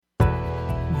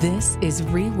This is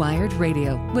Rewired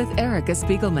Radio with Erica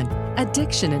Spiegelman,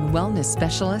 addiction and wellness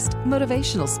specialist,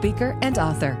 motivational speaker, and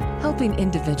author, helping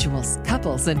individuals,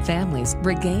 couples, and families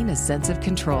regain a sense of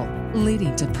control,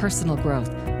 leading to personal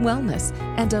growth, wellness,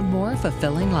 and a more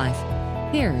fulfilling life.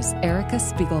 Here's Erica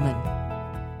Spiegelman.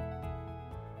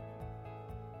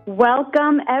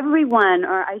 Welcome, everyone,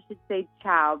 or I should say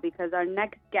ciao, because our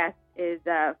next guest is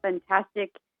a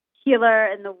fantastic healer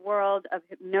in the world of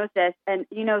hypnosis. And,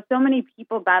 you know, so many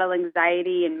people battle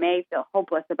anxiety and may feel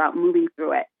hopeless about moving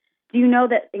through it. Do you know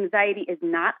that anxiety is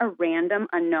not a random,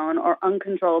 unknown, or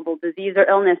uncontrollable disease or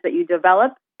illness that you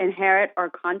develop, inherit,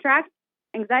 or contract?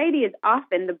 Anxiety is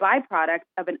often the byproduct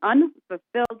of an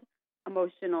unfulfilled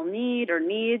emotional need or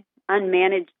needs,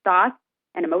 unmanaged thoughts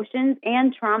and emotions,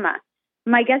 and trauma.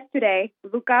 My guest today,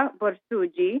 Luca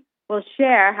Borsugi, will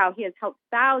share how he has helped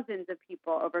thousands of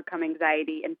people overcome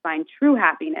anxiety and find true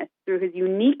happiness through his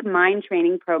unique mind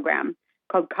training program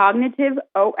called Cognitive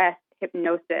OS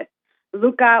Hypnosis.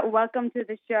 Luca, welcome to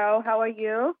the show. How are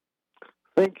you?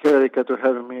 Thank you, Erica, for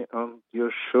having me on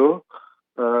your show.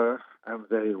 I'm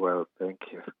very well, thank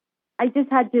you. I just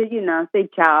had to, say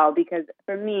ciao because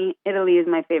for me, Italy is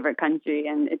my favorite country,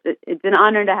 and it's an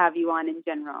honor to have you on in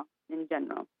general,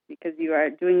 because you are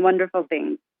doing wonderful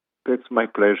things. It's my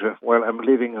pleasure. Well, I'm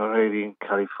living already in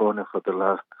California for the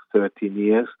last 13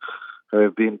 years.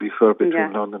 I've been before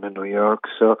between London and New York.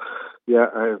 So,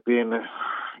 I've been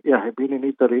in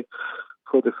Italy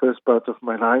for the first part of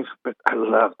my life, but I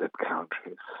love that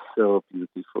country. It's so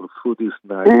beautiful. Food is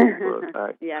nice.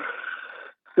 Nice. Yes.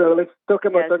 So let's talk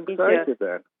about anxiety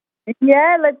then.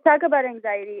 Yeah, let's talk about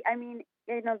anxiety. I mean,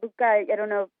 Luca, I don't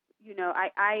know.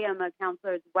 I am a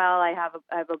counselor as well. I have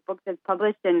a book that's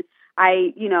published, and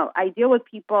I deal with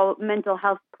people, mental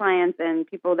health clients, and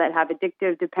people that have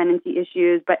addictive dependency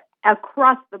issues. But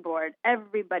across the board,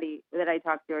 everybody that I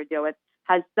talk to or deal with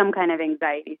has some kind of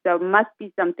anxiety. So it must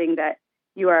be something that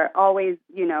you are always,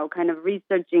 kind of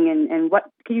researching. And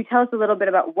what can you tell us a little bit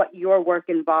about what your work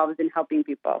involves in helping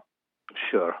people?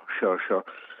 Sure.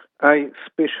 I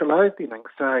specialize in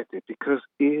anxiety because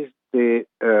it's the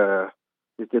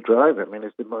driver. I mean,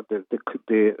 it's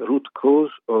the root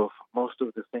cause of most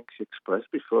of the things you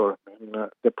expressed before.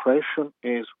 Depression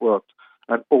is what?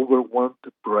 An overwhelmed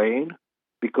brain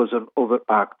because an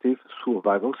overactive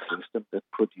survival system that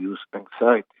produces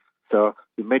anxiety. So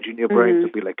imagine your brain to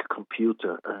be like a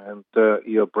computer, and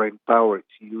your brain power is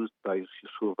used by your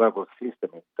survival system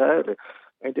entirely,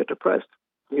 and you're depressed.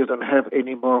 You don't have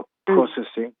any more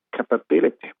processing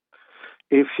capability.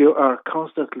 If you are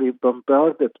constantly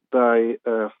bombarded by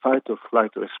fight or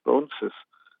flight responses,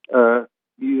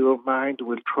 your mind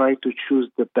will try to choose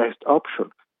the best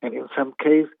option. And in some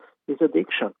cases, it's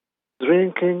addiction.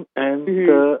 Drinking and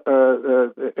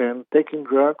taking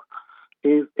drugs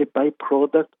is a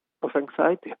byproduct of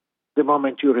anxiety. The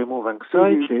moment you remove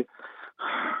anxiety,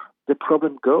 the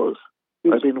problem goes.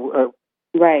 I've been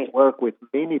work with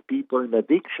many people in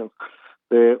addiction.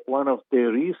 One of the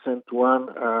recent one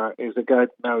is a guy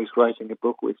now is writing a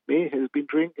book with me. He's been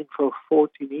drinking for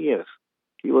 14 years.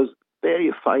 He was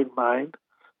very fine mind.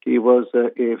 He was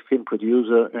a film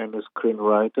producer and a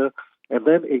screenwriter. And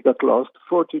then he got lost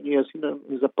 14 years in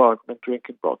his apartment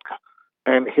drinking vodka.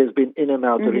 And he's been in and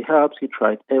out of rehabs. He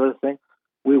tried everything.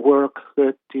 We worked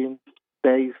 13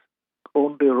 days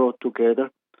on the road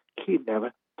together. He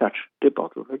never touched the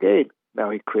bottle again. Now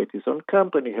he created his own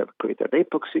company, he created an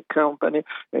epoxy company,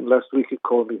 and last week he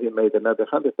called me, he made another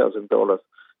 $100,000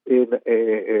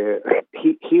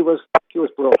 he was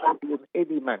broke. He was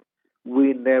any man.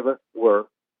 We never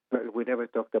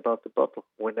talked about the bottle.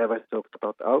 We never talked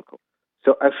about alcohol.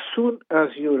 So as soon as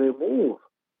you remove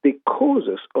the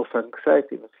causes of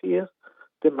anxiety and fear,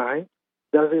 the mind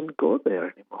doesn't go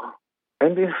there anymore.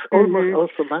 And it's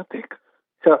almost automatic.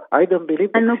 So I don't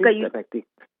believe that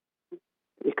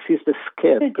exists a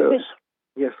scared person.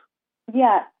 Yes.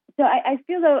 Yeah. So I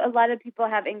feel though a lot of people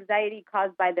have anxiety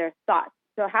caused by their thoughts.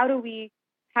 So how do we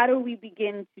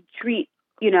begin to treat,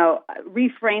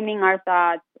 reframing our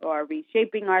thoughts or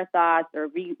reshaping our thoughts or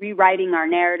rewriting our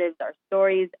narratives, our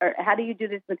stories, or how do you do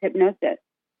this with hypnosis?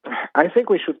 I think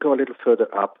we should go a little further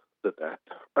up than that.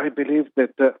 I believe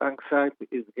that anxiety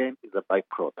is a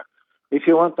byproduct. If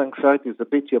you want anxiety, it's a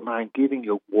bit your mind giving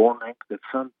you a warning that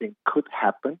something could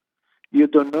happen. You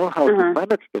don't know how to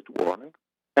manage that warning,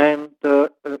 and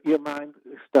your mind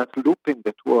starts looping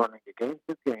that warning again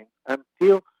and again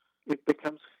until it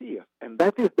becomes fear. And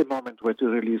that is the moment where you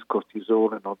release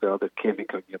cortisol and all the other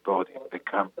chemicals in your body and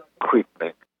become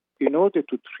crippling. In order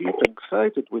to treat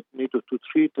anxiety, we need to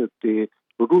treat the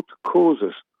root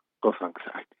causes of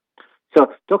anxiety.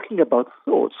 So talking about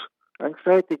thoughts,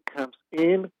 Anxiety comes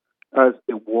in as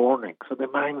a warning. So the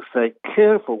mind says,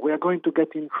 careful, we are going to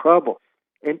get in trouble.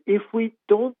 And if we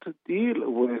don't deal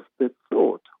with the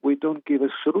thought, we don't give a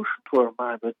solution to our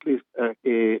mind, at least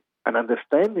an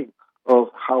understanding of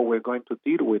how we're going to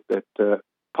deal with that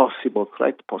possible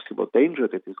threat, possible danger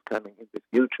that is coming in the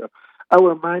future,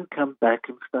 our mind comes back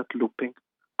and starts looping,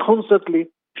 constantly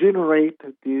generate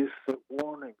this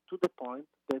warning to the point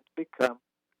that become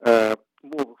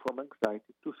move from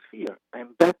anxiety to fear. And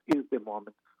that is the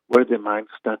moment where the mind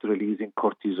starts releasing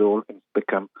cortisol and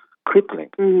become crippling.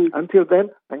 Mm-hmm. Until then,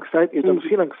 anxiety, you don't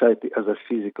feel anxiety as a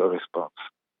physical response.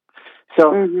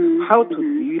 So how to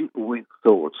deal with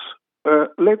thoughts?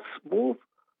 Let's move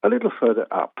a little further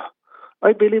up.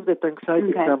 I believe that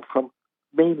anxiety comes from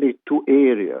mainly two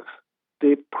areas,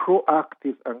 the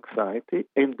proactive anxiety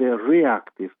and the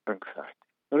reactive anxiety.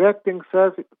 Reactive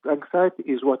anxiety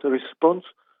is what responds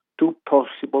to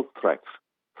possible threats,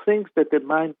 things that the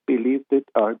mind believes that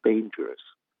are dangerous.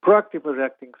 Proactive and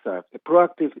reactive anxiety.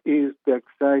 Proactive is the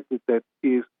anxiety that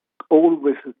is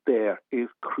always there, is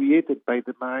created by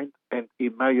the mind, and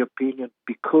in my opinion,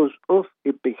 because of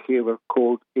a behavior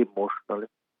called emotional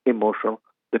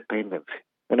dependency.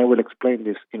 And I will explain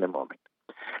this in a moment.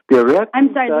 The reactive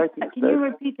I'm sorry, anxiety can you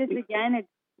repeat this again? It's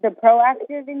the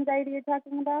proactive anxiety you're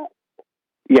talking about?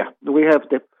 Yeah,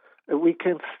 we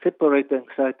can separate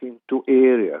anxiety in two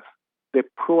areas, the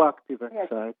proactive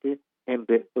anxiety and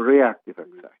the reactive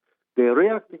anxiety. The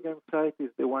reactive anxiety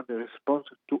is the one that responds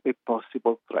to a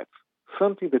possible threat,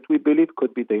 something that we believe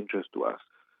could be dangerous to us.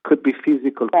 Could be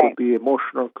physical, could be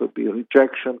emotional, could be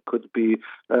rejection, could be...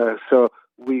 So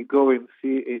we go and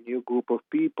see a new group of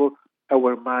people.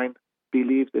 Our mind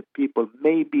believes that people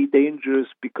may be dangerous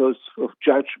because of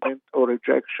judgment or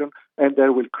rejection, and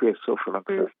that will create social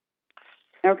anxiety.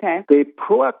 Okay. The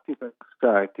proactive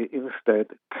anxiety instead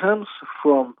comes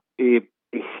from a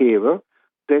behavior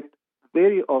that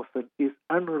very often is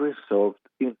unresolved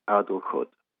in adulthood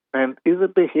and is a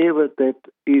behavior that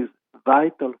is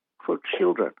vital for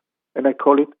children, and I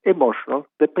call it emotional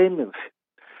dependency.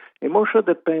 Emotional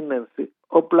dependency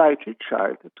obliges a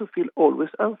child to feel always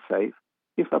unsafe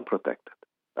if unprotected.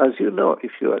 As you know, I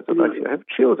don't know if you have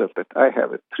children, but I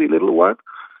have 3 little ones.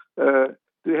 Do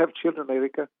you have children,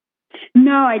 Erika?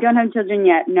 No, I don't have children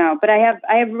yet. No, but I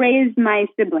have raised my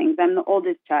siblings. I'm the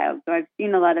oldest child, so I've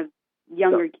seen a lot of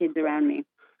younger kids around me.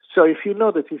 So if you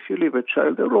know that if you leave a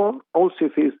child alone, also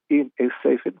if he's in a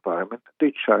safe environment,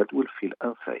 the child will feel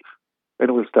unsafe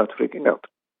and will start freaking out.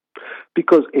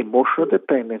 Because emotional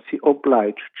dependency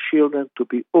obliges children to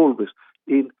be always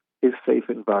in a safe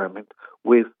environment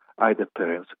with either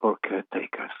parents or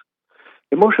caretakers.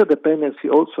 Emotional dependency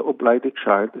also obliges a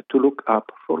child to look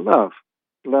up for love.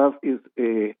 Love is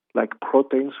like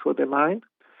proteins for the mind.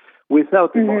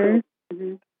 Without emotional,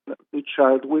 the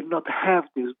child will not have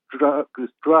this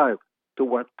drive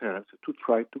toward parents to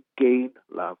try to gain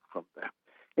love from them.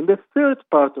 And the third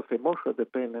part of emotional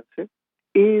dependency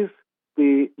is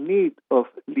the need of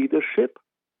leadership,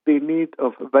 the need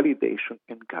of validation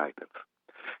and guidance.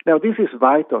 Now, this is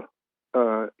vital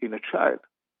in a child,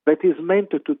 but is meant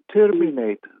to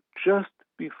terminate just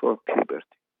before puberty,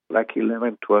 like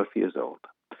 11, 12 years old.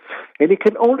 And it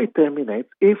can only terminate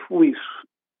if we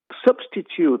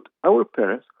substitute our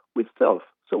parents with self,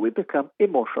 so we become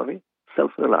emotionally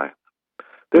self-reliant.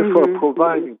 Therefore,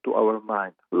 providing to our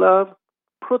mind love,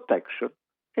 protection,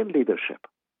 and leadership.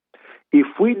 If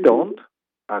we don't,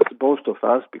 as most of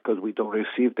us, because we don't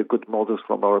receive the good models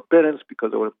from our parents,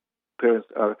 because our parents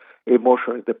are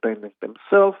emotionally dependent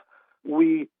themselves,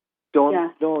 we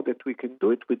don't know that we can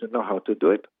do it. We don't know how to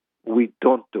do it. We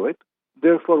don't do it.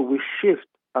 Therefore, we shift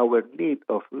our need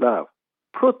of love,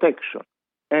 protection,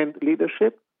 and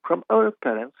leadership from our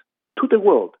parents to the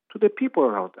world, to the people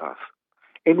around us.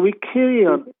 And we carry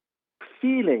on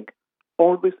feeling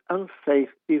always unsafe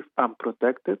if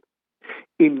unprotected,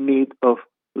 in need of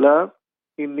love,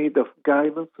 in need of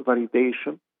guidance,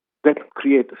 validation, that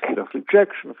create a fear of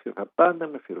rejection, a fear of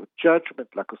abandonment, a fear of judgment,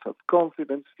 lack of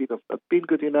self-confidence, fear of not being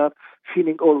good enough,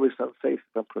 feeling always unsafe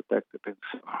if unprotected, and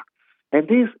so on. And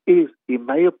this is, in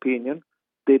my opinion,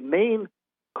 the main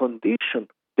condition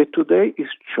that today is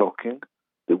choking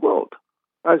the world.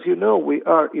 As you know, we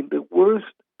are in the worst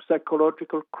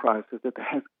psychological crisis that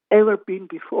has ever been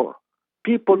before.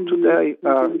 People today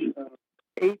are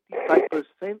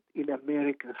 85% in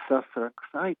America suffer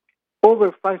anxiety.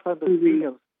 Over 500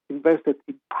 billion invested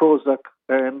in Prozac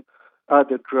and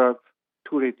other drugs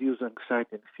to reduce anxiety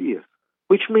and fear,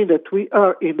 which means that we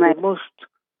are in the most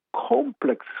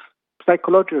complex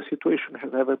psychological situation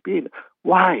has ever been.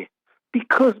 Why?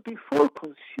 Because before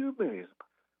consumerism,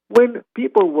 When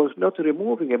people was not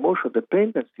removing emotional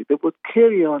dependency, they would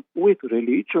carry on with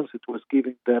religions. It was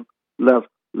giving them love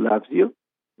loves you,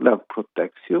 love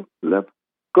protects you,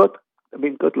 God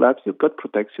loves you, God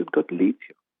protects you, God leads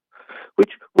you,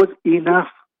 which was enough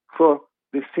for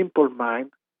the simple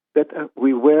mind that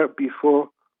we were before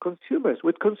consumers.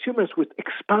 With consumers, we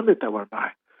expanded our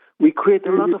mind. We create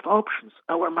a lot of options.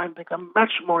 Our mind became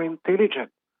much more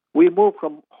intelligent. We moved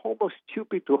from Homo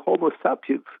stupid to Homo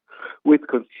sapiens with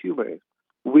consumers.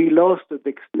 We lost the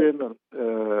external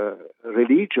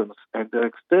religions and the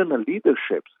external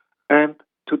leaderships. And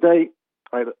today,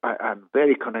 I'm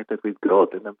very connected with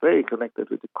God and I'm very connected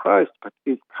with Christ, but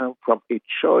it comes from a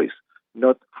choice,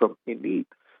 not from a need.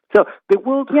 So the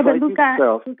world finds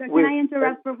itself. Luca, can I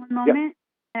interrupt for one moment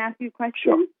and ask you a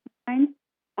question?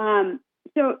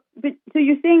 Sure. So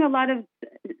you're saying a lot of,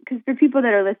 because for people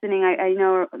that are listening, I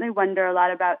know they wonder a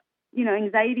lot about,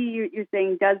 anxiety. You're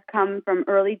saying does come from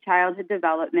early childhood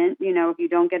development. If you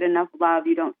don't get enough love,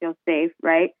 you don't feel safe,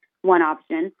 right? One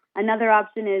option. Another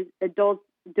option is adults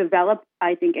develop,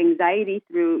 I think, anxiety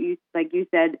through, like you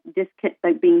said,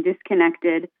 being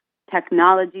disconnected,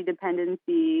 technology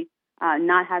dependency,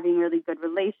 not having really good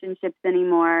relationships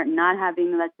anymore, not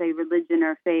having, let's say, religion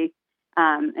or faith,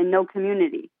 and no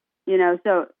community.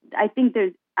 So I think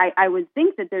I would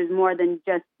think that there's more than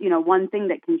just, one thing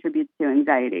that contributes to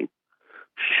anxiety.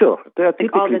 Sure. There are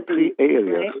typically three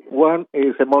areas. Right? One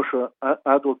is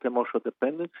adult emotional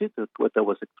dependency, that's what I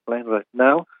was explaining right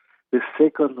now. The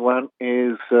second one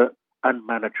is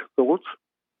unmanaged thoughts.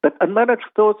 But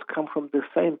unmanaged thoughts come from the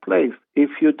same place. If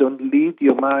you don't lead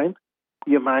your mind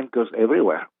goes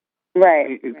everywhere.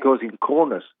 Right. It goes in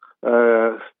corners.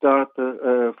 Start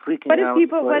freaking out.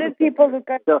 What if people look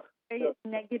at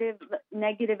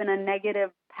negative in a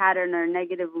negative pattern or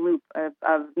negative loop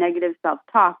of negative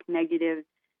self-talk, negative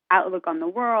outlook on the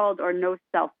world, or no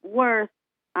self-worth?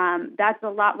 That's a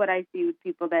lot what I see with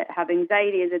people that have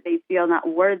anxiety, is that they feel not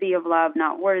worthy of love,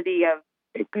 not worthy of,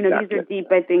 exactly. These are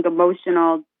deep, I think,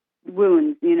 emotional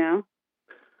wounds,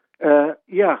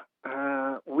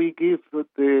 We give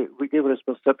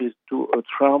responsibility to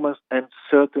traumas, and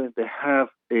certainly they have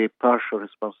a partial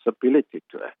responsibility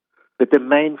to it. But the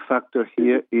main factor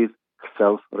here is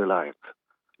self-reliance.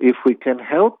 If we can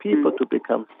help people to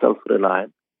become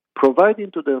self-reliant,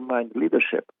 providing to their mind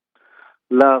leadership,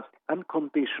 love,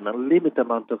 unconditional, limited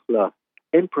amount of love,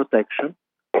 and protection,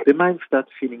 the mind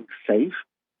starts feeling safe.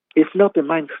 If not, the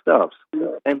mind starves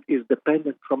and is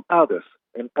dependent from others.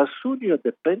 And as soon as you're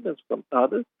dependent from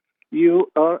others,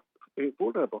 you are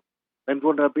vulnerable. And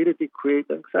vulnerability creates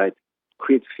anxiety,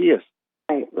 creates fears.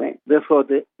 Right. Therefore,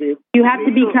 you have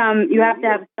to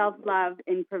have self-love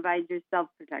and provide your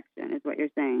self-protection, is what you're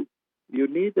saying. You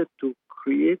needed to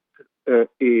create a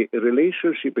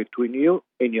relationship between you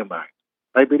and your mind.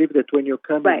 I believe that when you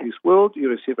come in this world, you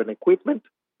receive an equipment,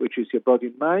 which is your body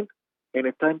and mind, and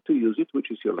a time to use it,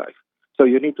 which is your life. So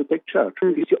you need to take charge.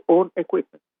 It's your own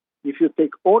equipment. If you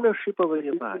take ownership over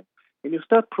your mind and you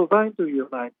start providing to your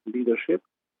mind leadership,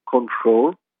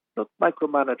 control, not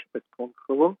micromanage, but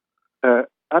control,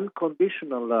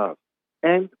 unconditional love,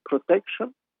 and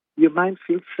protection, your mind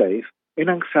feels safe and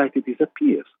anxiety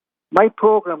disappears. My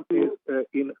program is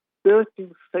in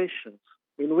 13 sessions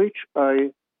in which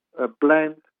I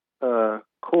blend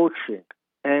coaching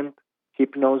and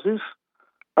hypnosis.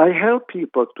 I help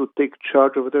people to take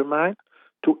charge of their mind,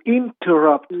 to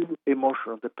interrupt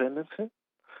emotional dependency,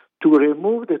 to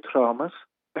remove the traumas,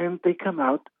 and they come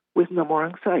out with no more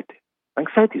anxiety.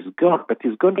 Anxiety is gone, but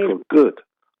it's gone for good.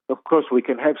 Of course, we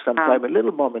can have sometimes a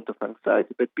little moment of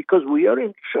anxiety, but because we are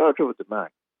in charge of the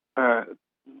mind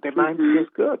feels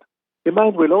good. The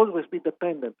mind will always be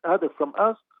dependent either from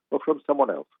us or from someone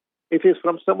else. If it's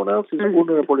from someone else, it's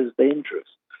vulnerable, it's dangerous.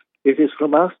 If it's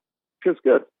from us, it feels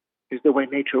good. It's the way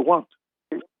nature wants.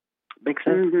 Makes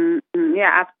sense? Mm-hmm. Yeah,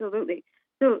 absolutely.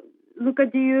 So, Luca,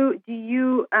 can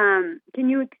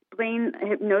you explain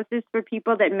hypnosis for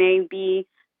people that may be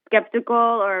skeptical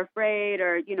or afraid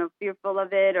or fearful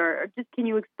of it, or just can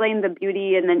you explain the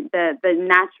beauty and the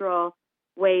natural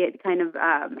way it kind of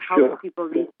helps people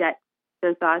reset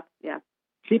their thoughts? Yeah.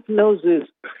 Hypnosis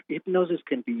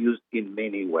can be used in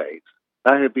many ways.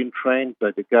 I have been trained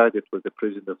by the guy that was the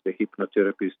president of the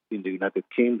hypnotherapists in the United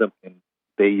Kingdom, and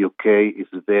the UK is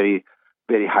very,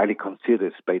 very highly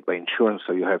considered. It's paid by insurance,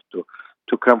 so you have to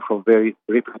come from very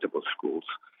reputable schools.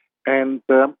 And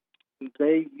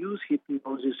they use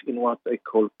hypnosis in what I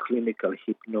call clinical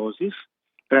hypnosis,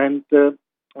 and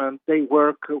they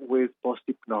work with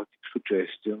post-hypnotic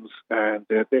suggestions, and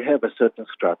they have a certain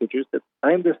strategies that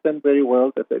I understand very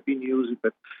well that I've been using,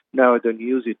 but now I don't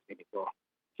use it anymore.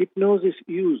 hypnosis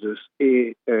uses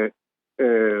a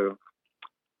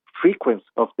frequency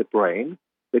of the brain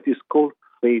that is called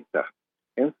theta.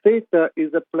 And theta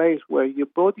is a place where your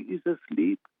body is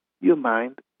asleep, your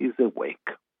mind is awake.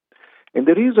 And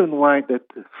the reason why that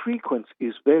frequency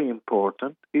is very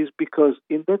important is because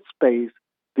in that space,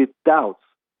 the doubts,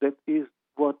 that is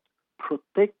what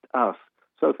protect us.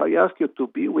 So if I ask you to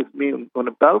be with me on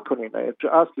a balcony and I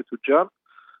ask you to jump,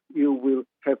 you will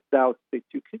have doubts that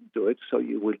you can do it, so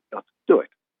you will not do it.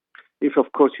 If,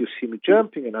 of course, you see me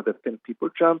jumping and other 10 people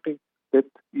jumping, that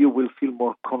you will feel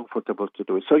more comfortable to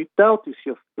do it. So doubt is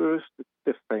your first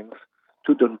defense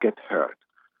to don't get hurt.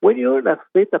 When you're in a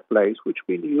theta place, which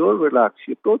means you're relaxed,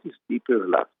 your body is deeply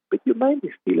relaxed, but your mind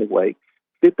is still awake,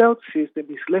 the doubt system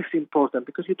is less important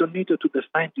because you don't need to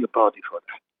define your body for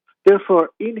that. Therefore,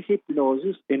 in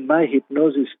hypnosis, in my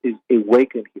hypnosis is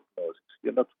awakened hypnosis.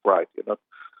 You're not fried.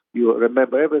 You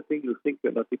remember everything. You think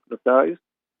you're not hypnotized.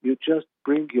 You just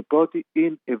bring your body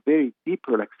in a very deep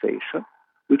relaxation,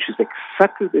 which is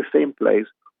exactly the same place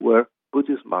where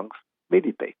Buddhist monks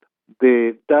meditate.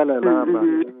 The Dalai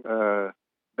Lama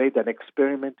made an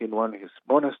experiment in one of his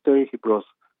monastery. He brought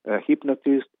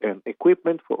hypnotists and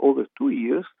equipment for over 2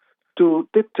 years to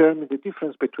determine the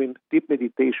difference between deep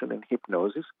meditation and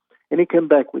hypnosis. And he came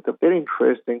back with a very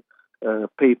interesting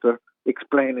paper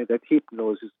explaining that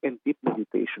hypnosis and deep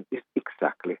meditation is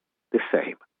exactly the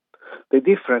same. The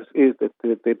difference is that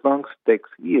the monks takes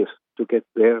years to get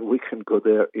there. We can go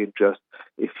there in just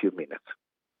a few minutes.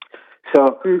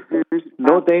 So,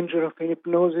 no danger of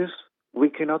hypnosis. We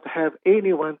cannot have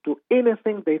anyone do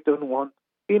anything they don't want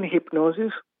in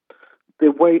hypnosis.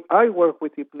 The way I work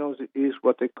with hypnosis is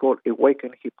what they call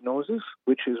awakened hypnosis,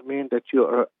 which is mean that you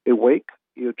are awake,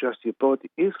 your body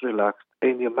is relaxed,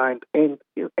 and your mind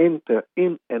enter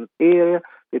in an area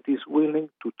that is willing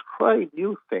to try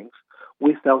new things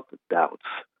without doubts.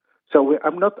 So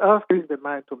I'm not asking the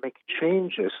mind to make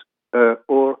changes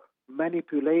or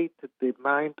manipulate the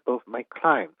mind of my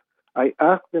client. I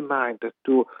ask the mind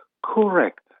to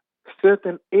correct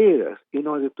certain areas in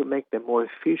order to make them more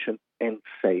efficient and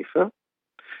safer.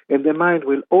 And the mind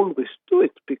will always do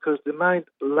it because the mind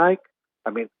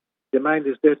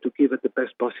is there to give it the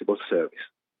best possible service.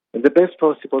 And the best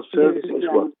possible service is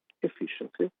what?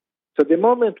 Efficiency. So the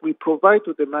moment we provide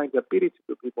to the mind the ability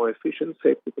to be more efficient,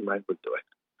 safely, the mind will do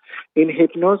it. In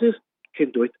hypnosis,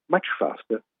 can do it much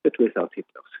faster, but without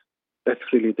hypnosis. That's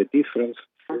really the difference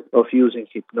of using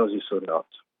hypnosis or not.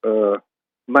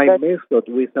 My method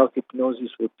without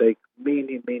hypnosis would take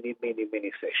many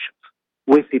sessions.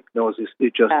 With hypnosis,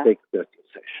 it just takes 13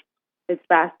 sessions. It's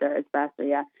faster,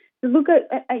 yeah. So Luca,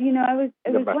 I was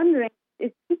wondering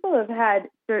if people have had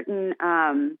certain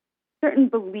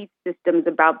belief systems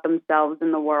about themselves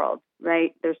in the world,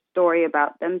 right? Their story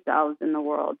about themselves in the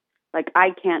world. Like, I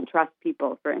can't trust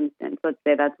people, for instance. Let's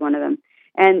say that's one of them.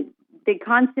 And they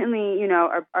constantly,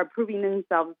 are proving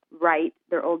themselves right,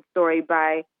 their old story,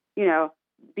 by,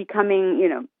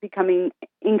 becoming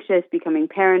anxious, becoming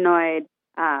paranoid,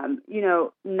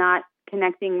 not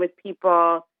connecting with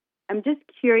people. I'm just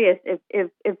curious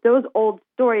if those old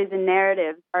stories and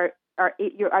narratives are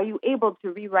you able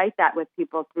to rewrite that with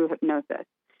people through hypnosis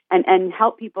and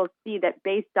help people see that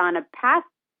based on a past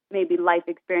maybe life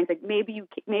experience, like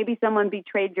maybe someone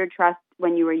betrayed your trust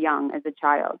when you were young as a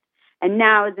child, and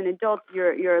now as an adult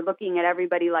you're looking at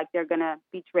everybody like they're going to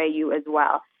betray you as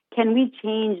well. Can we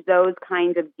change those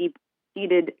kinds of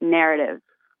deep-seated narratives?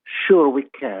 Sure, we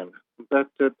can. But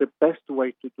the best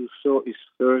way to do so is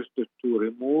first to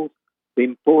remove the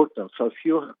importance. So if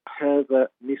you have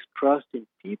mistrust in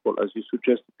people, as you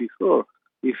suggested before,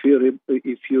 if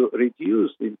you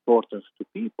reduce the importance to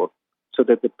people so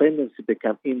that dependency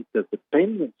becomes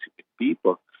interdependency with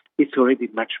people, it's already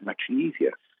much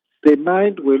easier. The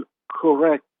mind will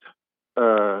correct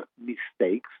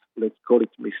mistakes. Let's call it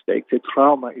mistakes. A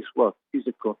trauma is what? Is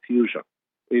a confusion.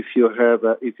 If you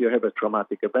have a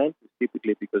traumatic event, it's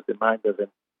typically because the mind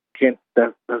doesn't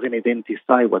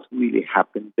identify what really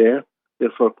happened there.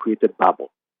 Therefore, create a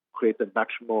bubble, create a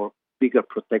much more bigger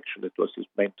protection that was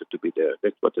meant to be there.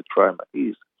 That's what a trauma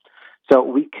is. So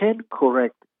we can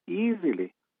correct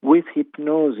easily with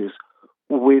hypnosis,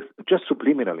 with just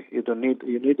subliminally. You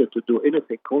needed to do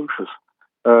anything conscious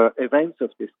events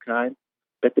of this kind.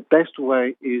 But the best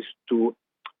way is to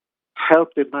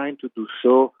help the mind to do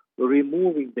so,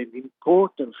 removing the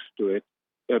importance to it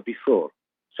before.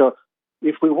 So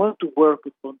if we want to work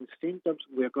on the symptoms,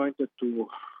 we're going to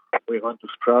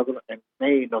struggle and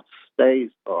may not stay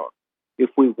on.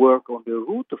 If we work on the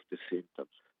root of the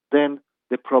symptoms, then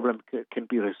the problem can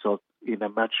be resolved in a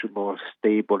much more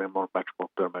stable and much more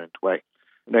permanent way.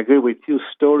 And I agree with you.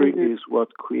 Story is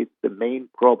what creates the main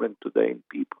problem today in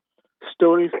people.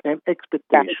 Stories and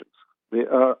expectations. They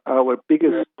are our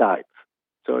biggest types.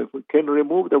 So if we can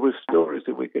remove our stories,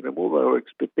 if we can remove our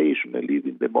expectation and live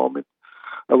in the moment,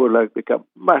 our life become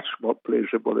much more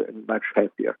pleasurable and much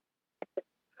happier.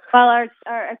 Well,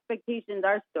 our expectations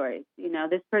are stories.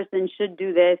 This person should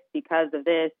do this because of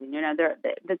this, and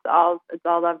it's all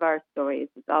of our stories.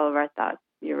 It's all of our thoughts.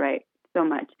 You're right, so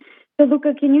much. So,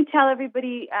 Luca, can you tell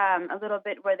everybody a little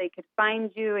bit where they could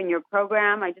find you and your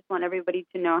program? I just want everybody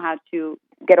to know how to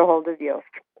get a hold of you.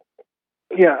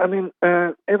 Yeah,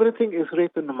 everything is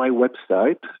written on my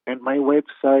website, and my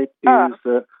website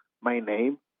is my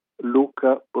name,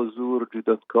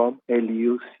 lucabosurgi.com,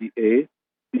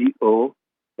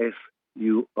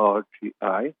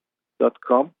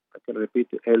 LucaBosurgi.com. I can repeat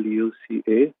it,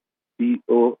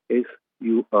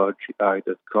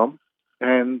 LucaBosurgi.com.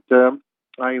 And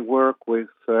I work with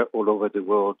all over the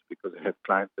world because I have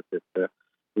clients that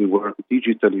we work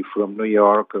digitally from New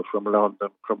York, from London,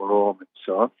 from Rome, and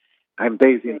so on. I'm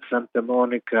based in Santa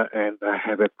Monica, and I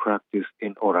have a practice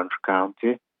in Orange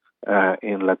County,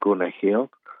 in Laguna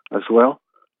Hill as well.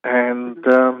 And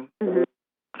the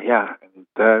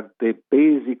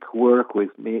basic work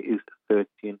with me is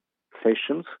 13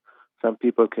 sessions. Some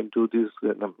people can do this.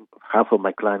 Half of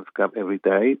my clients come every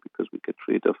day because we get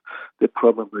rid of the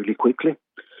problem really quickly.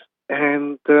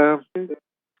 And that's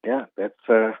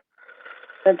fantastic.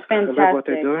 I love what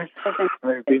I'm doing.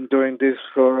 I've been doing this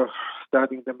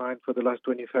studying the mind for the last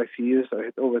 25 years. I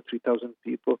had over 3,000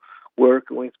 people work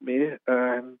with me,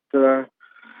 and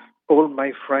all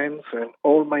my friends and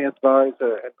all my advisors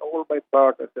and all my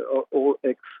partners are all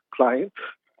ex-clients.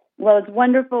 Well, it's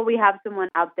wonderful we have someone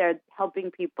out there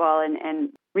helping people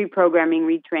and reprogramming,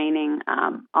 retraining,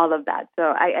 all of that. So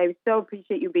I so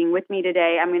appreciate you being with me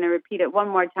today. I'm going to repeat it one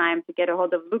more time. To get a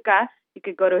hold of Luca, you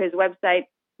could go to his website,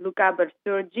 Luca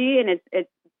Bosurgi, and it's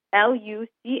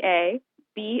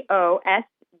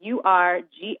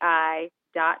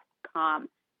LucaBosurgi.com.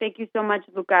 Thank you so much,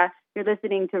 Luca. You're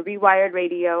listening to Rewired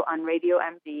Radio on Radio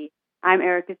MD. I'm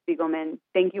Erica Spiegelman.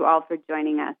 Thank you all for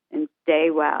joining us, and stay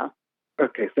well.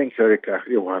 Okay, thanks, Erica.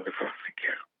 You're wonderful. Thank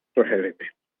you for having me.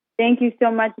 Thank you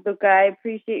so much, Luca. I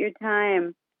appreciate your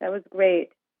time. That was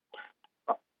great.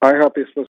 I hope this was